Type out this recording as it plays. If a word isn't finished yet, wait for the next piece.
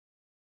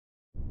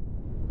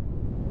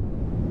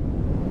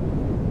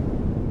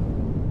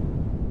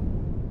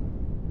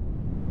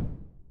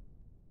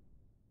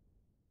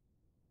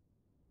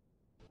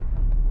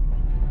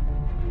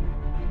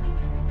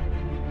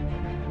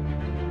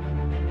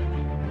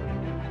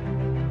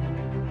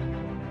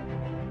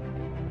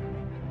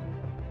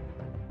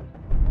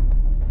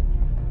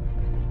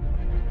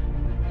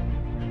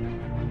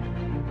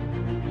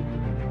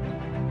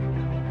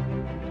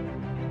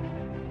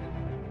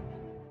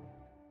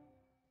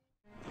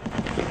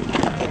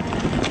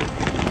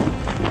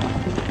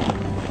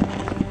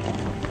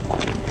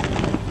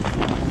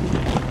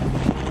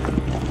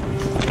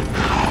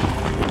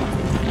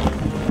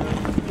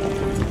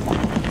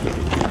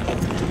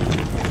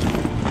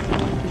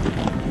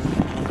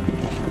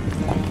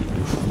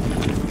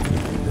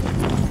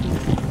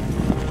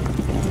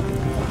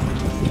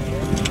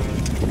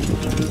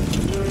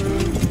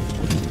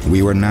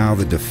We were now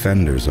the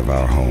defenders of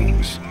our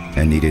homes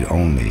and needed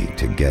only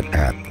to get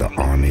at the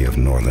Army of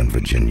Northern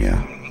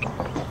Virginia.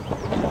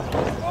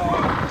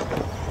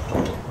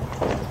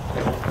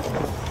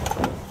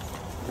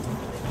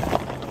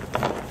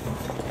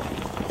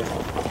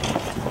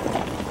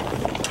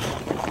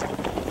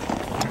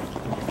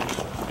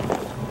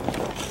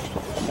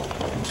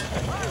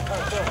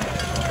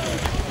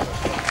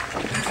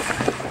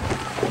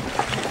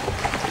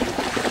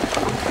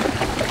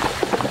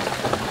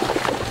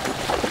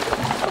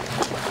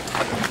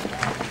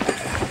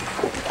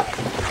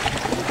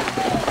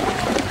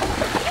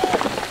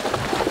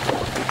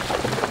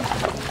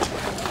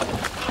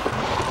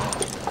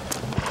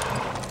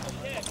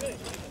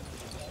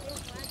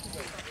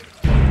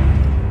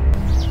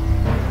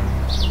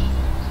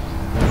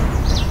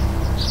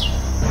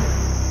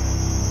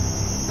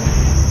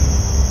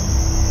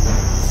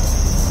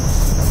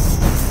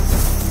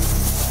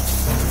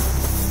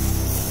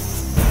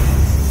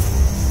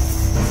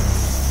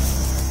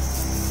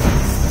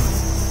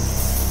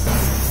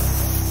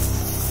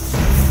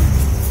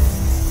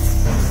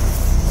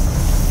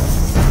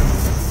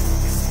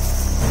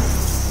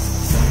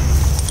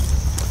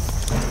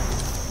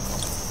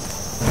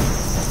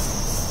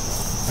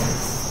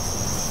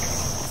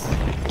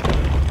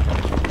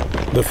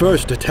 The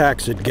first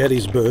attacks at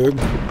Gettysburg,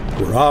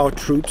 where our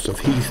troops of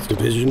Heath's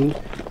division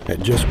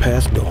had just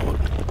passed dawn.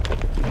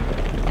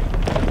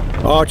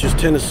 Archer's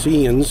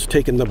Tennesseans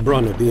taking the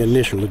brunt of the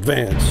initial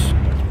advance.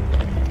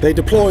 They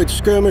deployed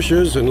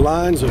skirmishers and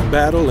lines of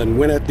battle and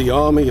went at the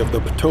Army of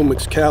the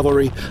Potomac's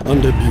cavalry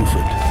under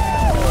Buford.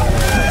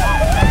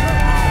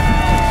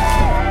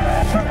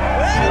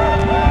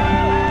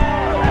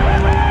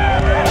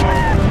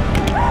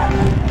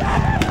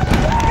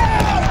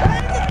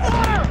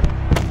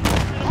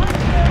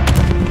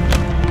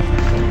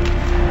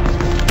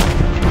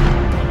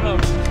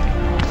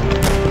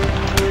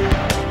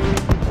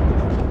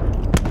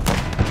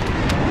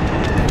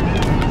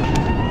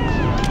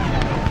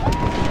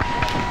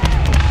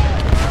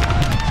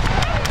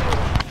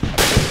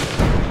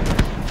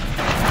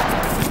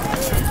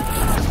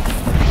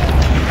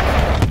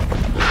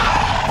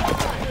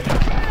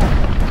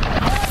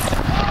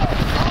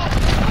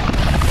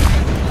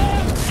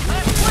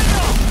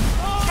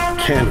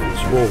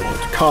 Cannons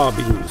roared,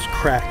 carbines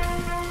cracked,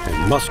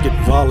 and musket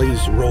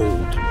volleys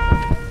rolled.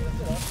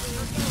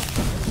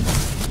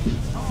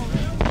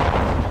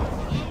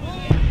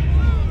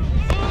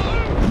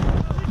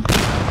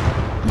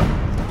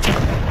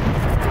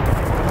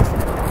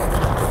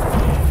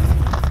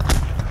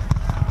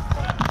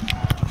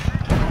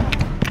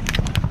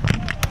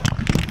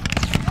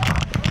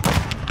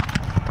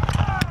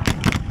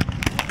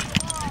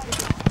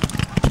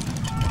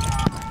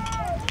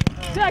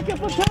 Second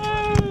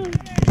platoon!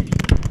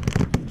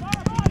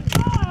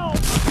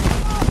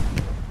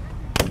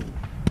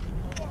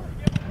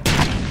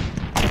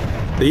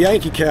 The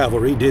Yankee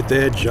cavalry did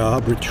their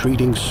job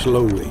retreating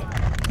slowly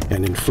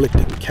and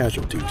inflicting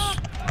casualties.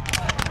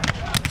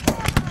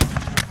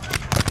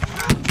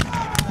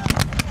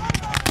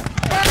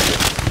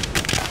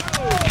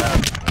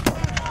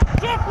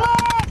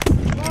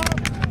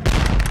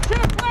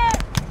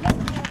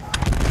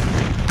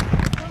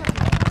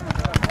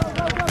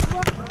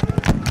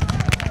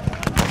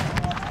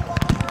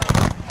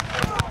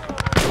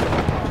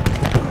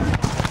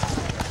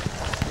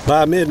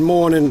 By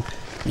mid-morning,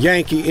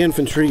 Yankee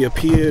infantry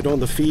appeared on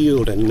the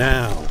field, and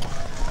now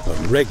a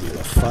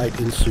regular fight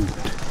ensued.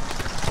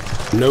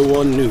 No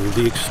one knew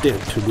the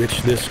extent to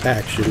which this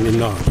action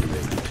inaugurated.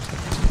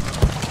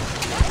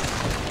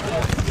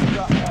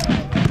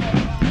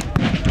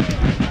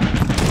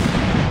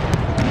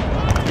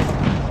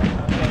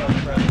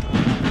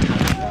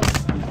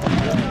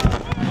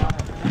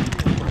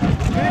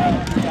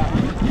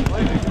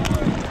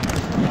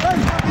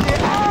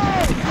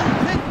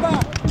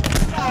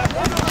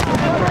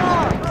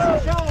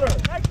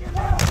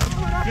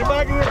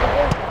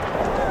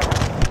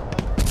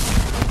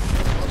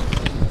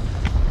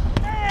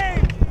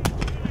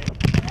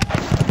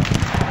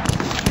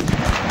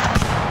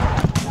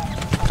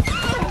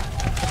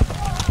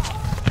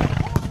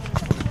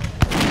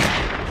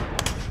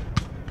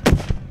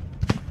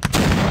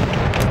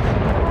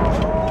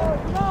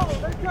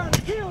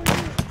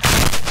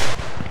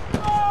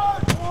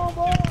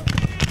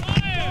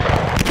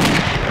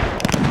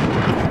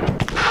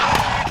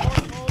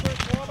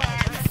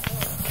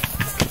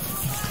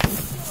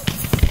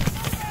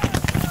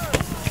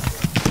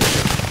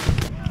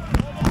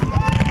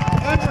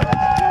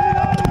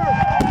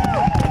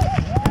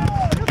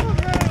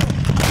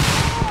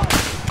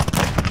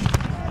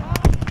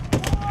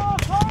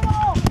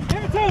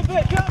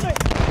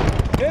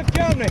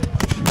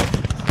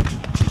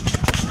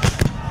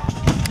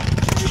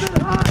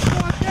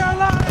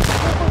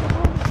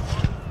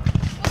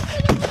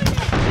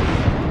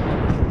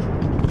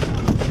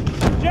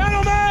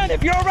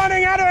 If you're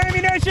running out of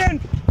ammunition,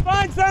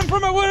 find some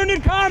from a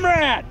wounded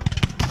comrade.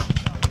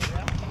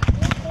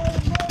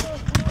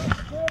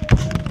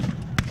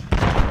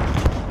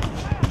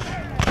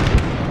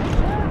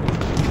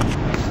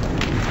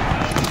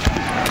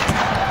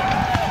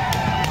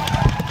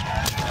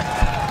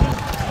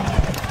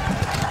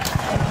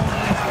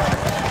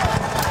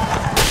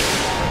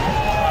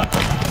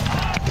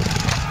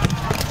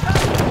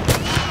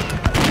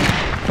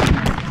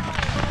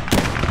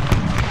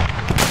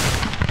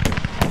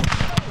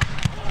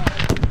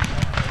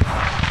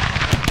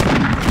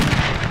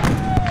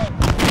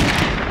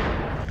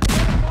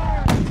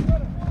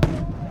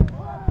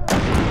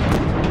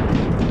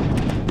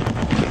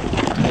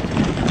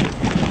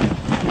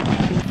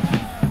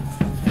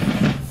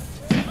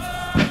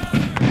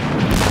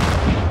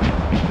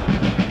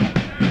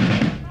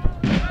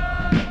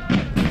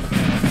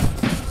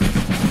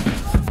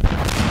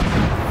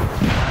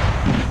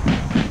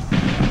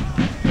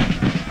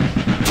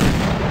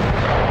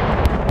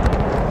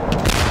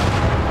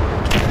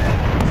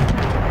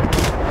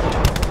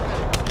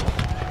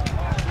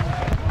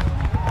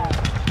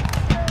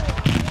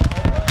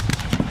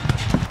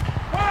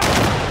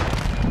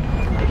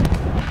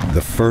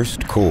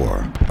 First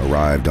Corps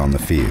arrived on the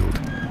field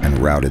and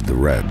routed the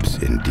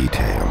Rebs in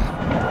detail.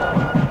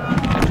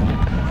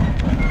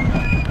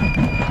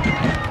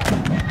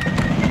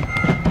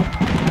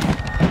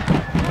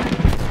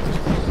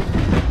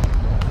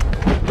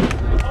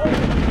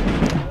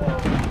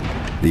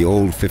 The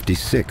old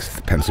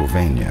 56th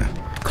Pennsylvania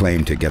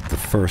claimed to get the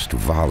first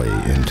volley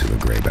into the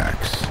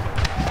Graybacks.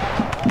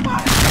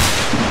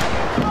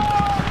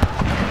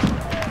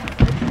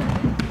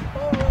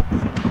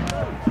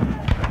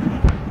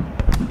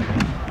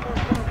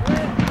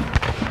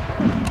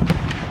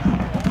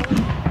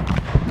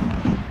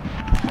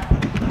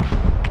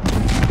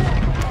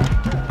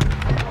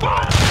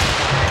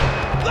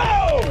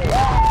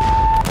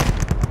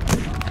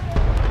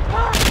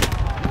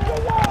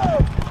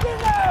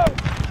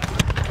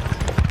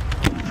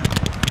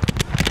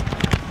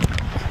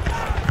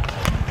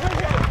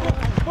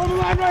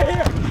 Right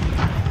here.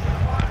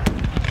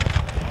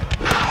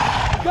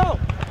 Go.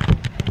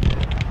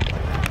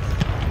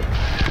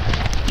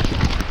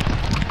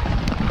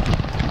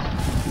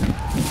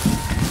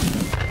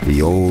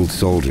 The old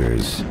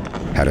soldiers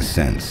had a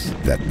sense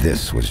that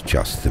this was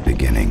just the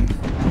beginning.